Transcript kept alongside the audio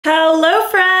Hello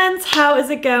friends, how is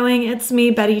it going? It's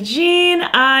me, Betty Jean.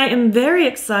 I am very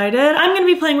excited. I'm going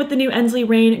to be playing with the new Ensley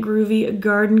Groovy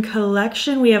Garden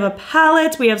collection. We have a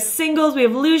palette, we have singles, we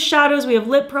have loose shadows, we have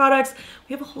lip products.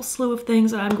 We have a whole slew of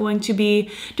things that I'm going to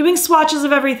be doing swatches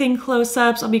of everything,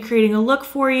 close-ups. I'll be creating a look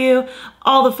for you,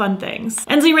 all the fun things.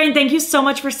 Ensley, thank you so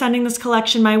much for sending this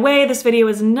collection my way. This video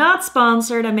is not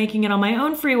sponsored. I'm making it on my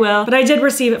own free will, but I did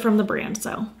receive it from the brand,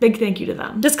 so big thank you to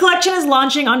them. This collection is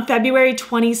launching on February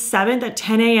 27th at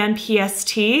 10 a.m.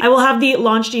 PST. I will have the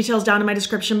launch details down in my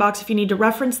description box if you need to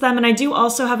reference them, and I do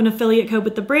also have an affiliate code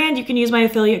with the brand. You can use my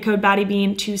affiliate code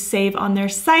battybean to save on their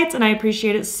sites, and I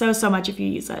appreciate it so much if you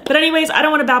use it. But anyways, I don't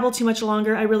want to babble too much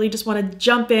longer. I really just want to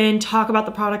jump in, talk about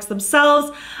the products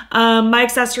themselves. My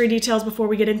accessory details before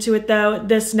we get into it though.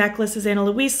 This necklace is Ana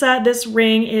Luisa. This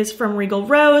ring is from Regal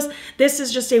Rose. This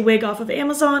is just a wig off of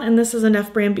Amazon, and this is a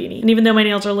Neff brand beanie. And even though my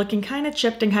nails are looking kind of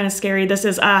chipped and kind of scary, this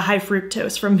is High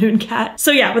Fructose from Mooncat.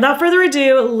 So yeah, without further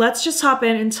ado, let's just hop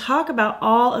in and talk about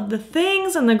all of the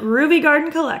things in the Groovy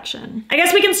Garden collection. I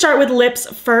guess we can start with lips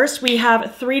first. We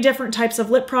have 3 different types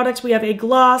of lip products. We have a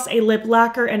gloss, a lip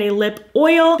lacquer, and a lip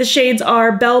oil. The shades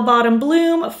are Bell Bottom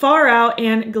Bloom, Far Out,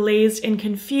 and Glazed and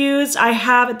Confused. I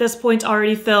have at this point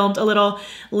already filmed a little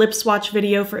lip swatch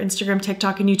video for Instagram,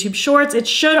 TikTok, and YouTube Shorts. It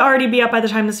should already be up by the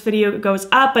time this video goes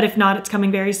up, but if not, it's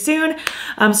coming very soon.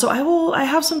 So I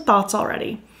have some thoughts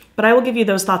already, but I will give you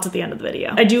those thoughts at the end of the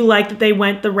video. I do like that they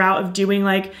went the route of doing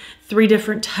like 3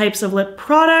 different types of lip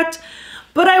product,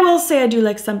 but I will say I do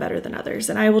like some better than others,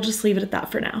 and I will just leave it at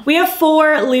that for now. We have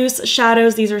 4 loose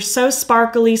shadows. These are so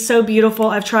sparkly, so beautiful.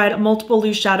 I've tried multiple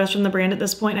loose shadows from the brand at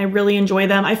this point, and I really enjoy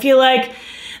them. I feel like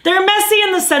they're messy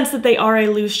in the sense that they are a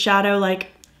loose shadow.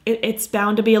 Like, it's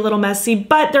bound to be a little messy,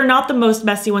 but they're not the most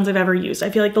messy ones I've ever used.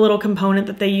 I feel like the little component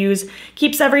that they use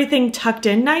keeps everything tucked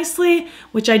in nicely,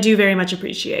 which I do very much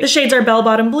appreciate. The shades are Bell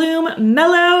Bottom Bloom,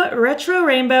 Mellow, Retro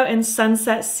Rainbow, and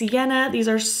Sunset Sienna. These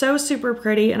are so super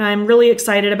pretty, and I'm really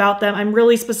excited about them. I'm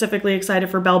really specifically excited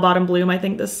for Bell Bottom Bloom. I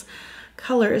think this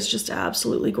color is just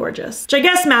absolutely gorgeous, which I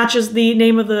guess matches the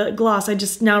name of the gloss. I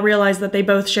just now realized that they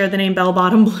both share the name Bell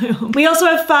Bottom Bloom. We also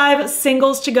have 5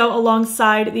 singles to go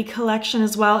alongside the collection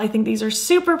as well. I think these are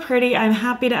super pretty. I'm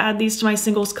happy to add these to my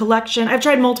singles collection. I've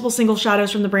tried multiple single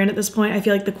shadows from the brand at this point. I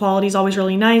feel like the quality is always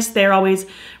really nice. They're always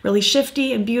really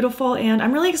shifty and beautiful, and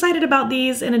I'm really excited about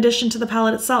these in addition to the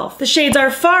palette itself. The shades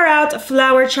are Far Out,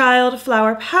 Flower Child,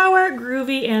 Flower Power,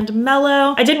 Groovy, and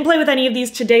Mellow. I didn't play with any of these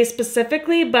today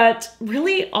specifically, but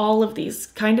really all of these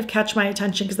kind of catch my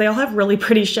attention because they all have really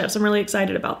pretty shifts. I'm really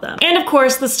excited about them. And of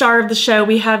course, the star of the show,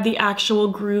 we have the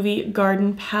actual Groovy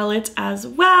Garden palette as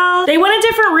well. They went a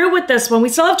different route with this one. We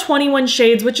still have 21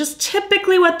 shades, which is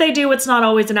typically what they do. It's not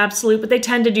always an absolute, but they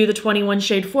tend to do the 21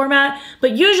 shade format.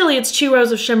 But usually it's 2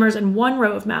 rows of shimmers and 1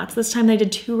 row of mattes. This time they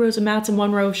did 2 rows of mattes and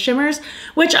 1 row of shimmers,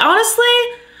 which honestly,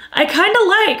 I kind of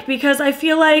like because I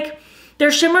feel like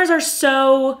their shimmers are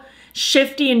so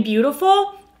shifty and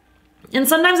beautiful. And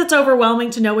sometimes it's overwhelming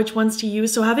to know which ones to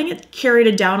use, so having it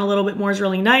curated down a little bit more is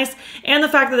really nice. And the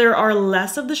fact that there are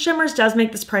less of the shimmers does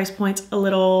make this price point a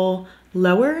little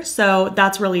lower, so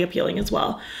that's really appealing as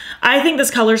well. I think this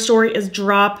color story is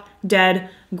drop dead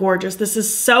gorgeous. This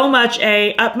is so much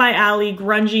a up my alley,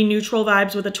 grungy, neutral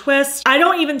vibes with a twist. I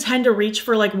don't even tend to reach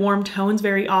for like warm tones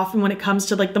very often when it comes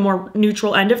to like the more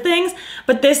neutral end of things,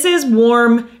 but this is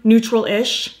warm,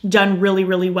 neutral-ish, done really,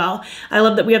 really well. I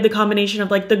love that we have the combination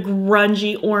of like the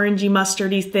grungy, orangey,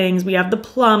 mustardy things. We have the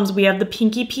plums, we have the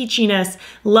pinky peachiness.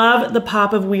 Love the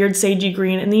pop of weird sagey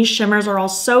green, and these shimmers are all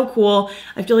so cool.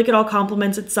 I feel like it all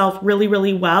complements itself really,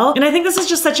 really well. And I think this is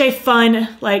just such a fun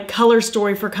like color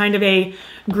story for kind of a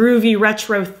groovy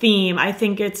retro theme. I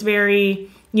think it's very,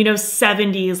 you know,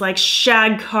 70s, like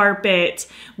shag carpet,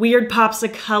 weird pops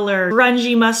of color,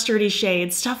 grungy mustardy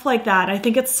shades, stuff like that. I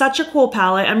think it's such a cool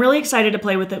palette. I'm really excited to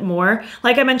play with it more.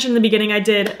 Like I mentioned in the beginning, I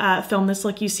did film this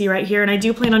look you see right here, and I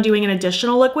do plan on doing an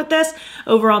additional look with this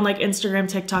over on like Instagram,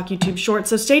 TikTok, YouTube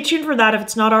Shorts. So stay tuned for that. If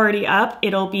it's not already up,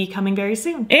 it'll be coming very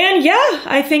soon. And yeah,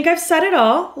 I think I've said it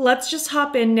all. Let's just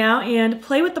hop in now and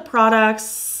play with the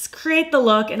products, create the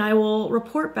look, and I will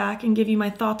report back and give you my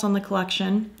thoughts on the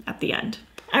collection at the end.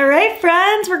 All right,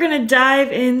 friends, we're gonna dive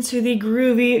into the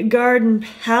Groovy Garden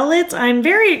palette. I'm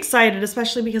very excited,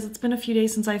 especially because it's been a few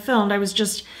days since I filmed. I was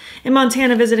just in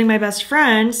Montana visiting my best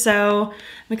friend, so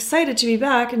I'm excited to be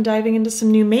back and diving into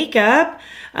some new makeup.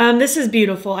 This is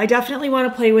beautiful. I definitely want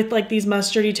to play with like these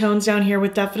mustardy tones down here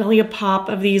with definitely a pop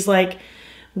of these like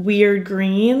weird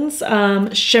greens.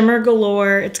 Shimmer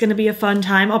galore. It's going to be a fun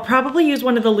time. I'll probably use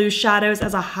one of the loose shadows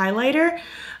as a highlighter.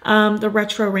 The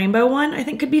retro rainbow one I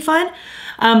think could be fun.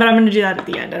 But I'm going to do that at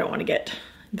the end. I don't want to get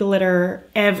glitter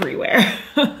everywhere.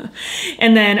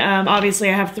 And then obviously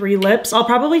I have 3 lips. I'll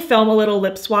probably film a little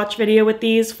lip swatch video with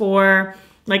these for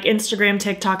like Instagram,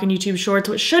 TikTok, and YouTube Shorts,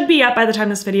 which should be up by the time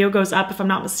this video goes up if I'm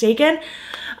not mistaken.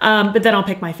 But then I'll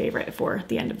pick my favorite for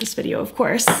the end of this video, of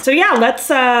course. So yeah,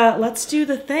 let's do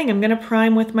the thing. I'm gonna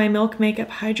prime with my Milk Makeup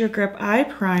Hydro Grip Eye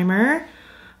Primer. I'm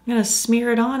gonna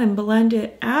smear it on and blend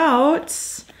it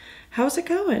out. How's it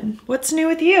going? What's new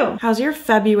with you? How's your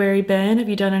February been? Have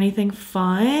you done anything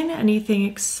fun? Anything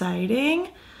exciting?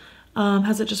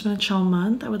 Has it just been a chill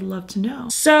month? I would love to know.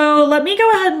 So let me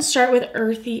go ahead and start with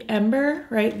Earthy Ember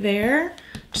right there.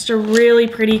 Just a really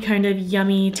pretty kind of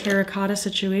yummy terracotta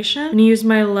situation. I'm gonna use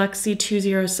my Luxie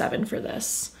 207 for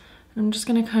this. I'm just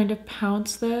gonna kind of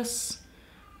pounce this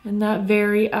in that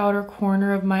very outer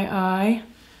corner of my eye.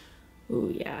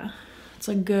 Ooh yeah, it's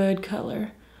a good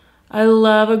color. I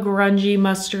love a grungy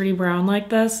mustardy brown like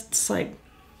this. It's like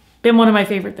been one of my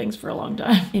favorite things for a long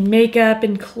time. In makeup,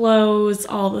 in clothes,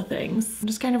 all the things. I'm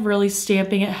just kind of really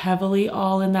stamping it heavily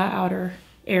all in that outer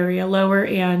area, lower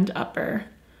and upper.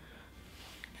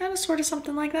 Kind of sort of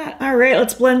something like that. All right,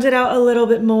 let's blend it out a little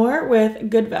bit more with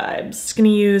Good Vibes. Just gonna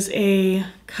use a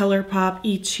ColourPop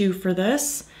E2 for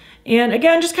this. And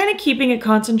again, just kind of keeping it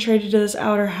concentrated to this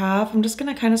outer half. I'm just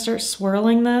gonna kind of start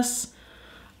swirling this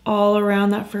all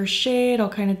around that first shade. I'll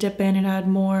kind of dip in and add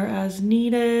more as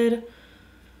needed.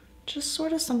 Just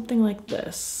sort of something like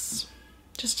this,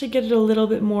 just to get it a little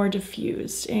bit more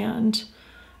diffused and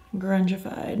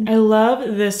grungified. I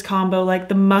love this combo, like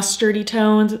the mustardy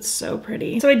tones. It's so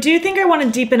pretty. So I do think I want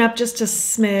to deepen up just a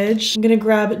smidge. I'm gonna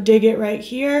grab Dig It right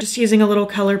here, just using a little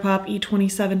ColourPop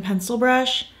E27 pencil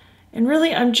brush. And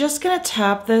really, I'm just gonna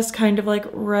tap this kind of like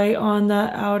right on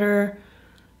that outer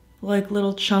like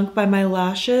little chunk by my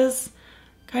lashes,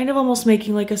 kind of almost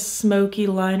making like a smoky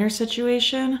liner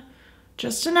situation.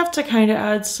 Just enough to kind of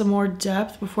add some more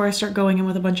depth before I start going in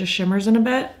with a bunch of shimmers in a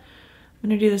bit. I'm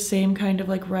gonna do the same kind of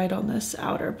like right on this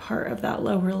outer part of that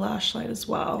lower lash line as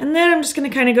well. And then I'm just gonna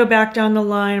kind of go back down the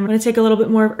line. I'm gonna take a little bit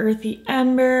more of Earthy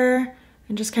Ember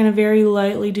and just kind of very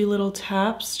lightly do little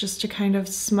taps just to kind of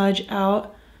smudge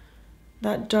out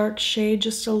that dark shade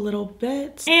just a little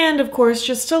bit. And of course,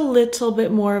 just a little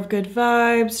bit more of Good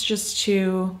Vibes just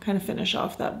to kind of finish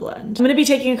off that blend. I'm gonna be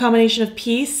taking a combination of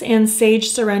Peace and Sage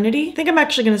Serenity. I think I'm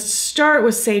actually gonna start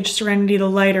with Sage Serenity, the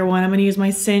lighter one. I'm gonna use my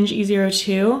Singe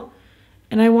E02.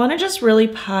 And I wanna just really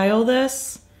pile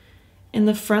this in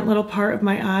the front little part of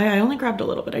my eye. I only grabbed a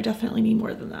little bit, I definitely need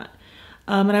more than that.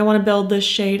 And I wanna build this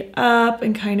shade up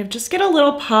and kind of just get a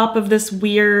little pop of this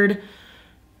weird,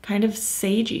 kind of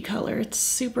sagey color. It's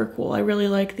super cool. I really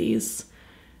like these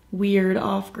weird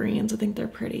off greens. I think they're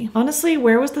pretty. Honestly,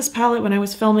 where was this palette when I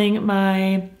was filming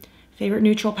my favorite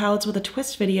neutral palettes with a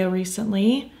twist video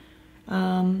recently?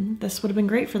 This would have been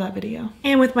great for that video.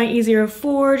 And with my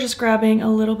E04, just grabbing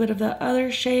a little bit of that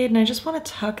other shade, and I just want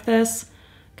to tuck this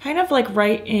kind of like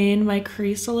right in my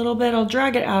crease a little bit. I'll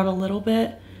drag it out a little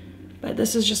bit, but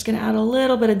this is just gonna add a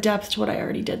little bit of depth to what I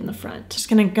already did in the front. Just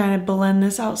gonna kind of blend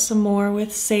this out some more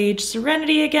with Sage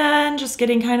Serenity again, just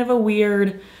getting kind of a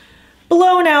weird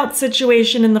blown out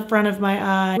situation in the front of my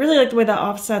eye. I really like the way that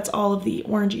offsets all of the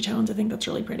orangey tones. I think that's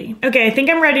really pretty. Okay, I think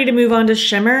I'm ready to move on to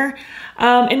shimmer.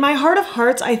 In my heart of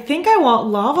hearts, I think I want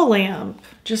Lava Lamp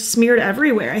just smeared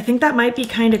everywhere. I think that might be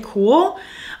kind of cool.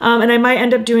 And I might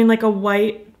end up doing like a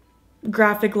white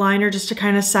graphic liner just to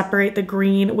kind of separate the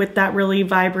green with that really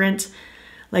vibrant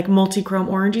like multi-chrome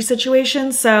orangey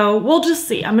situation. So we'll just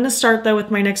see. I'm gonna start though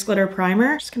with my NYX glitter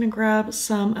primer. Just gonna grab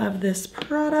some of this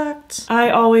product.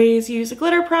 I always use a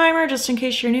glitter primer just in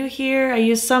case you're new here. I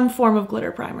use some form of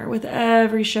glitter primer with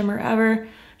every shimmer ever.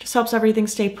 Just helps everything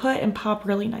stay put and pop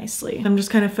really nicely. I'm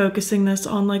just kind of focusing this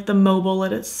on like the mobile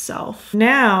lid itself.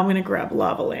 Now I'm gonna grab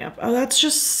Lava Lamp. Oh, that's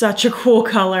just such a cool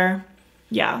color.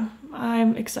 Yeah,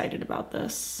 I'm excited about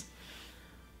this.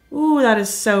 Ooh, that is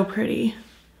so pretty.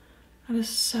 That is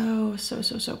so, so,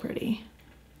 so, so pretty.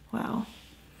 Wow.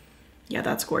 Yeah,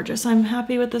 that's gorgeous. I'm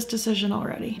happy with this decision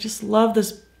already. I just love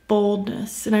this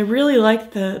boldness. And I really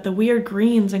like the weird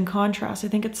greens and contrast. I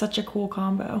think it's such a cool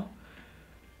combo.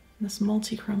 And this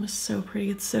multi-chrome is so pretty.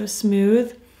 It's so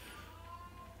smooth.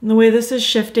 And the way this is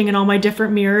shifting in all my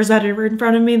different mirrors that are in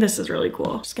front of me, this is really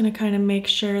cool. Just gonna kind of make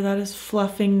sure that is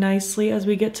fluffing nicely as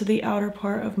we get to the outer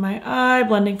part of my eye,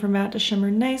 blending from matte to shimmer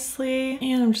nicely.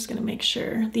 And I'm just gonna make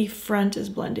sure the front is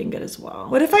blending good as well.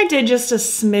 What if I did just a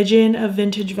smidgen of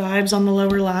Vintage Vibes on the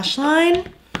lower lash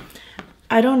line?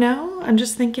 I don't know. I'm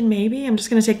just thinking maybe. I'm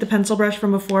just gonna take the pencil brush from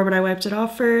before, but I wiped it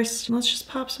off first. Let's just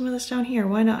pop some of this down here.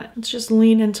 Why not? Let's just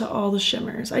lean into all the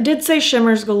shimmers. I did say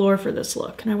shimmers galore for this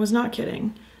look, and I was not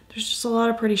kidding. there's just a lot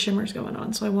of pretty shimmers going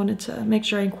on, so I wanted to make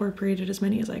sure I incorporated as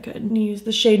many as I could. I'm gonna use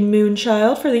the shade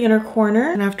Moonchild for the inner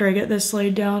corner, and after I get this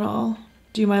laid down, I'll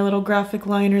do my little graphic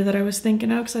liner that I was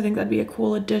thinking of, because I think that'd be a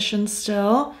cool addition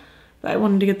still. But I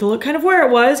wanted to get the look kind of where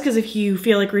it was, because if you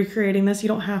feel like recreating this, you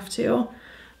don't have to.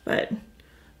 But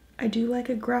I do like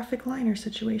a graphic liner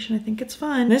situation. I think it's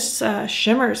fun. This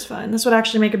shimmer is fun. This would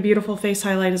actually make a beautiful face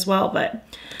highlight as well, but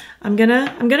I'm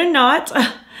gonna not.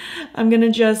 I'm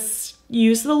gonna just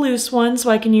use the loose one so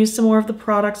I can use some more of the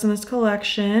products in this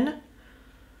collection.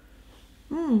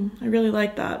 I really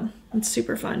like that. It's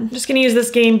super fun. I'm just gonna use this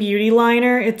Game Beauty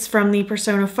liner. It's from the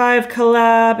Persona 5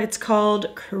 collab. It's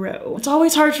called Crow. It's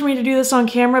always hard for me to do this on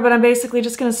camera, but I'm basically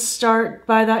just gonna start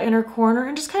by that inner corner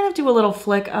and just kind of do a little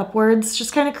flick upwards,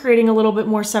 just kind of creating a little bit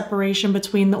more separation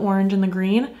between the orange and the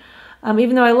green.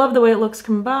 Even though I love the way it looks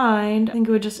combined, I think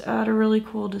it would just add a really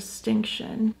cool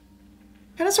distinction.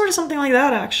 Kind of sort of something like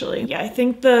that, actually. Yeah, I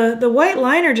think the white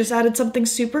liner just added something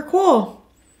super cool.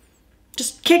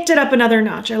 Just kicked it up another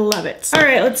notch. I love it. All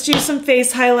right, let's do some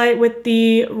face highlight with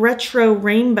the Retro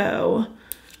Rainbow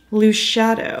Loose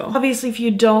Shadow. Obviously, if you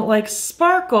don't like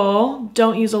sparkle,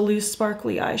 don't use a loose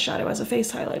sparkly eyeshadow as a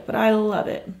face highlight, but I love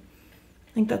it.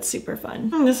 I think that's super fun.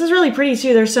 This is really pretty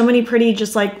too. There's so many pretty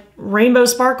just like rainbow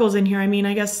sparkles in here. I mean,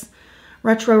 I guess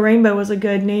Retro Rainbow was a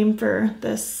good name for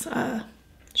this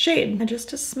shade. And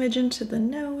just a smidgen to the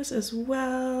nose as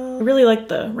well. I really like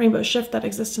the rainbow shift that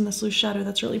exists in this loose shadow.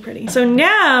 That's really pretty. So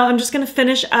now I'm just gonna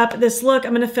finish up this look.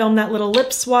 I'm gonna film that little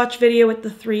lip swatch video with the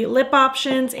 3 lip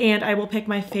options, and I will pick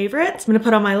my favorites. I'm gonna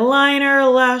put on my liner,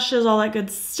 lashes, all that good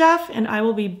stuff, and I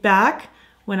will be back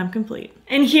when I'm complete.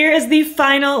 And here is the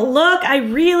final look. I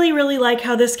really, really like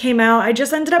how this came out. I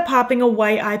just ended up popping a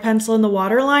white eye pencil in the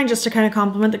waterline just to kind of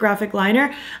complement the graphic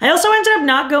liner. I also ended up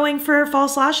not going for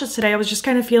false lashes today. I was just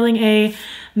kind of feeling a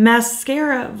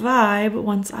mascara vibe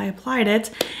once I applied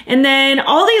it. And then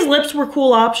all these lips were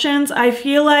cool options. I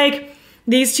feel like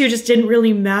these two just didn't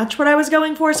really match what I was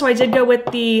going for, so I did go with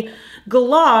the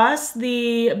gloss,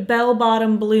 the Bell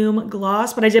Bottom Bloom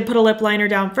gloss, but I did put a lip liner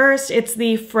down first. It's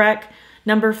the Freck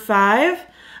number 5,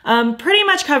 pretty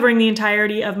much covering the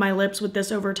entirety of my lips with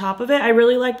this over top of it. I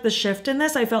really liked the shift in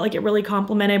this. I felt like it really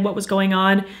complemented what was going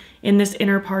on in this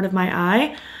inner part of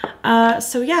my eye.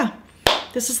 So yeah,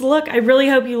 this is the look. I really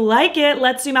hope you like it.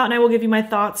 Let's zoom out and I will give you my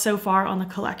thoughts so far on the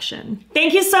collection.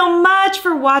 Thank you so much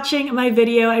for watching my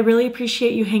video. I really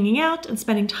appreciate you hanging out and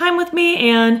spending time with me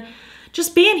and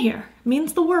just being here. It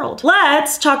means the world.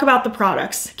 Let's talk about the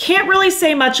products. Can't really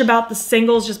say much about the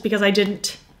singles just because I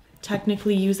didn't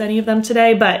technically use any of them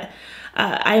today, but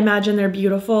I imagine they're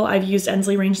beautiful. I've used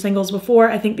Ensley range singles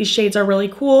before. I think these shades are really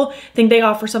cool. I think they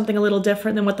offer something a little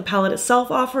different than what the palette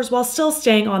itself offers while still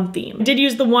staying on theme. I did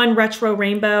use the one Retro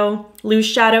Rainbow Loose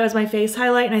Shadow as my face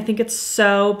highlight, and I think it's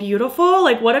so beautiful.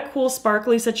 Like, what a cool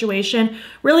sparkly situation.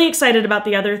 Really excited about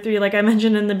the other 3. Like I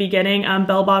mentioned in the beginning,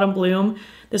 Bell Bottom Bloom,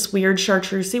 this weird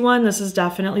chartreusey one. This is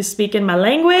definitely speaking my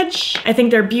language. I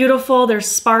think they're beautiful, they're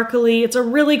sparkly. It's a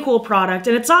really cool product,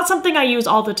 and it's not something I use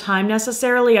all the time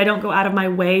necessarily. I don't go out of my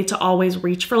way to always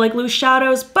reach for like loose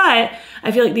shadows, but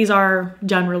I feel like these are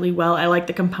done really well. I like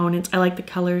the components, I like the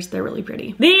colors, they're really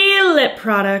pretty. The lip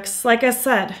products, like I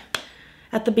said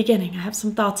at the beginning, I have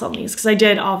some thoughts on these because I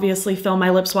did obviously film my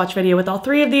lip swatch video with all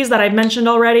 3 of these that I've mentioned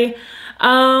already.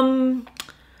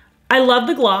 I love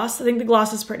the gloss. I think the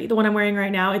gloss is pretty. The one I'm wearing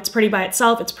right now, it's pretty by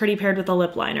itself. It's pretty paired with a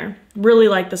lip liner. Really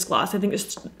like this gloss. I think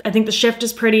the shift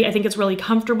is pretty. I think it's really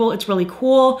comfortable. It's really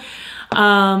cool.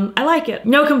 I like it.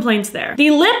 No complaints there.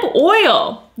 The lip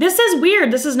oil. This is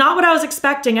weird. This is not what I was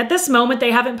expecting. At this moment,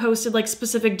 they haven't posted like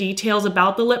specific details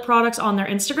about the lip products on their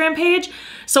Instagram page,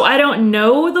 so I don't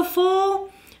know the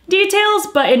full details,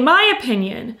 but in my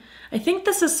opinion, I think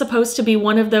this is supposed to be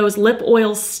one of those lip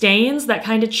oil stains that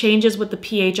kind of changes with the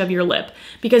pH of your lip,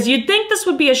 because you'd think this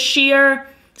would be a sheer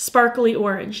sparkly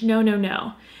orange. No, no,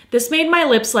 no. This made my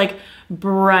lips like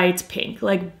bright pink,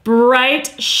 like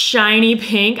bright, shiny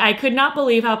pink. I could not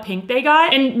believe how pink they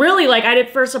got. And really, like, I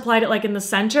first applied it like in the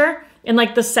center, and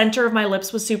like the center of my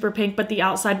lips was super pink, but the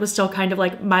outside was still kind of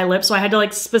like my lips. So I had to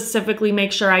like specifically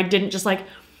make sure I didn't just like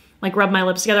rub my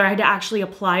lips together. I had to actually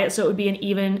apply it so it would be an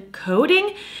even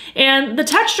coating. And the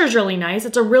texture is really nice.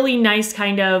 It's a really nice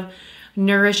kind of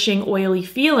nourishing, oily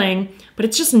feeling, but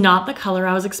it's just not the color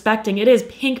I was expecting. It is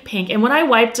pink pink. And when I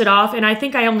wiped it off, and I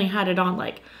think I only had it on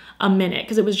like a minute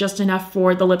because it was just enough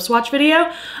for the lip swatch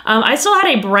video, I still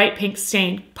had a bright pink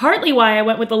stain. Partly why I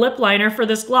went with the lip liner for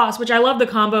this gloss, which I love the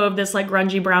combo of this like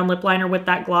grungy brown lip liner with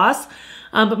that gloss.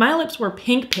 But my lips were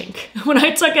pink pink when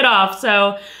I took it off.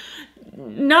 So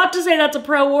not to say that's a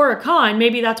pro or a con.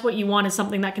 Maybe that's what you want, is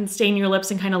something that can stain your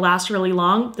lips and kind of last really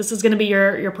long. This is gonna be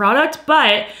your product,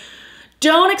 but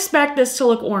don't expect this to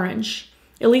look orange.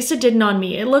 At least it didn't on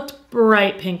me. It looked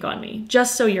bright pink on me,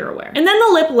 just so you're aware. And then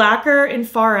the lip lacquer in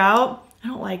Far Out, I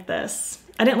don't like this.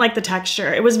 I didn't like the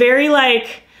texture. It was very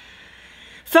like,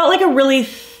 felt like a really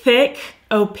thick,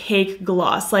 opaque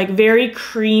gloss, like very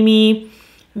creamy,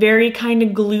 very kind of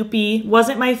gloopy.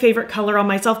 Wasn't my favorite color on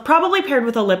myself. Probably paired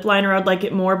with a lip liner, I'd like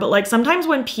it more, but like sometimes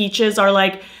when peaches are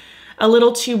like a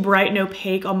little too bright and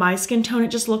opaque on my skin tone, it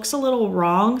just looks a little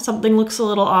wrong. Something looks a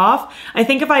little off. I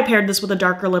think if I paired this with a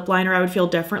darker lip liner, I would feel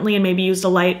differently and maybe used a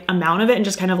light amount of it and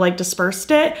just kind of like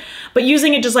dispersed it. But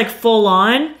using it just like full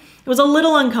on, it was a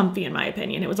little uncomfy in my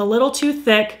opinion. It was a little too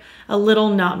thick, a little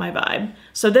not my vibe.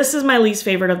 So this is my least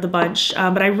favorite of the bunch,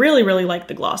 but I really, really like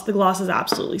the gloss. The gloss is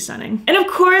absolutely stunning. And of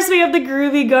course we have the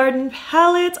Groovy Garden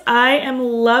palette. I am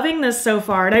loving this so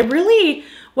far, and I really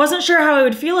wasn't sure how I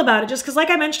would feel about it, just because like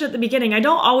I mentioned at the beginning, I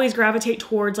don't always gravitate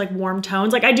towards like warm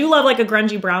tones. Like I do love like a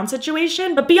grungy brown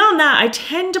situation, but beyond that, I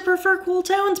tend to prefer cool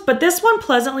tones, but this one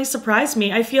pleasantly surprised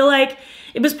me. I feel like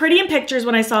it was pretty in pictures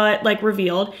when I saw it like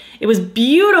revealed. It was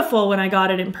beautiful when I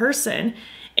got it in person.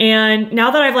 And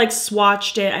now that I've like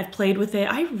swatched it, I've played with it,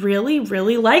 I really,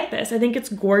 really like this. I think it's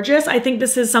gorgeous. I think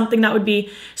this is something that would be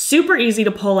super easy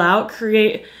to pull out,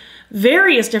 create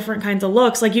various different kinds of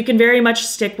looks. Like you can very much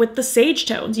stick with the sage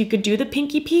tones. You could do the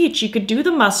pinky peach, you could do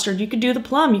the mustard, you could do the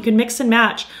plum, you could mix and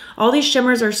match. All these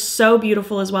shimmers are so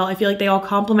beautiful as well. I feel like they all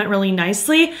complement really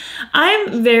nicely.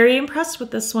 I'm very impressed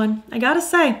with this one, I gotta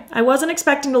say. I wasn't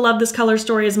expecting to love this color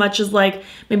story as much as like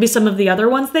maybe some of the other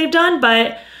ones they've done,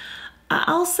 but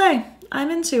I'll say I'm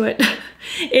into it.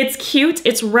 It's cute,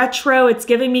 it's retro, it's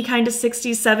giving me kind of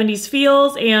 60s, 70s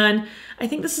feels, and I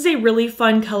think this is a really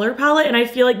fun color palette, and I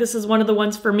feel like this is one of the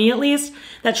ones, for me at least,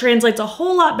 that translates a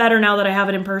whole lot better now that I have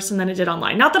it in person than it did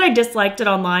online. Not that I disliked it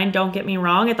online, don't get me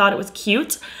wrong, I thought it was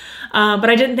cute, but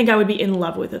I didn't think I would be in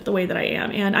love with it the way that I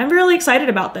am, and I'm really excited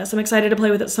about this. I'm excited to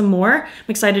play with it some more. I'm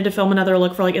excited to film another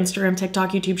look for like Instagram,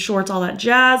 TikTok, YouTube Shorts, all that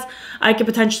jazz. I could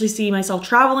potentially see myself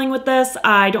traveling with this.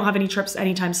 I don't have any trips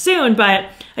anytime soon, but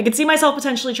I could see myself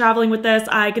potentially traveling with this.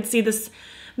 I could see this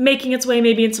making its way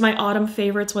maybe into my autumn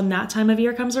favorites when that time of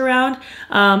year comes around.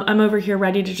 I'm over here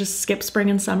ready to just skip spring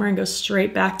and summer and go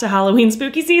straight back to Halloween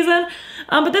spooky season.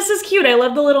 But this is cute. I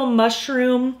love the little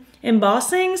mushroom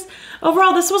embossings.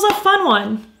 Overall, this was a fun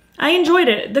one. I enjoyed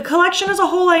it. The collection as a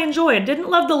whole I enjoyed. Didn't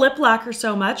love the lip lacquer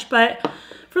so much, but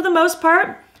for the most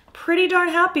part, pretty darn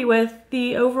happy with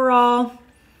the overall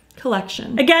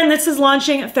collection. Again, this is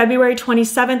launching February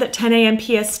 27th at 10 a.m.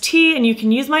 PST, and you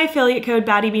can use my affiliate code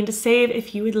battybean to save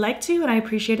if you would like to, and I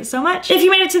appreciate it so much. If you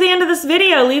made it to the end of this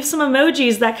video, leave some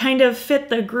emojis that kind of fit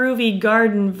the groovy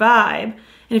garden vibe.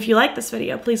 And if you like this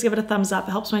video, please give it a thumbs up.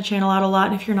 It helps my channel out a lot.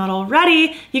 And if you're not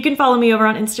already, you can follow me over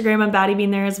on Instagram. I'm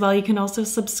battybean there as well. You can also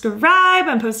subscribe.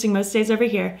 I'm posting most days over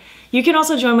here. You can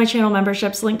also join my channel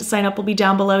memberships. Link to sign up will be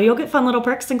down below. You'll get fun little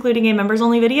perks, including a members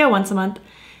only video once a month.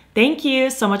 Thank you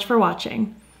so much for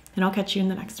watching, and I'll catch you in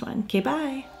the next one. Okay,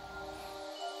 bye.